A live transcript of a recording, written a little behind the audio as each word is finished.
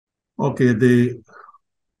Okay, the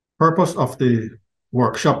purpose of the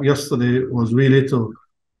workshop yesterday was really to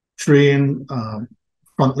train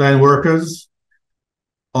frontline workers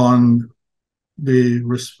on the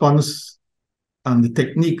response and the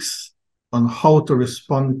techniques on how to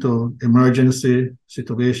respond to emergency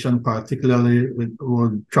situation, particularly with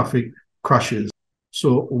road traffic crashes.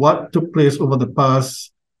 So what took place over the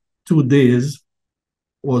past 2 days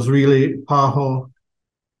was really PAHO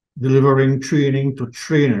delivering training to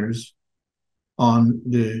trainers on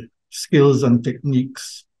the skills and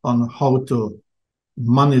techniques on how to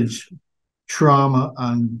manage trauma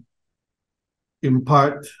and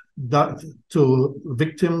impart that to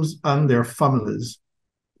victims and their families.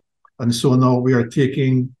 And so now we are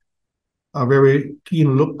taking a very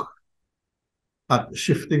keen look at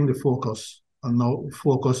shifting the focus and now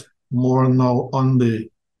focus more now on the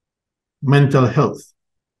mental health,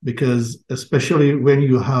 because especially when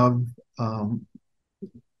you have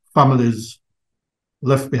families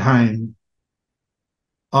left behind,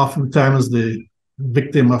 oftentimes the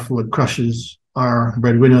victim of road crashes are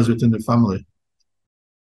breadwinners within the family.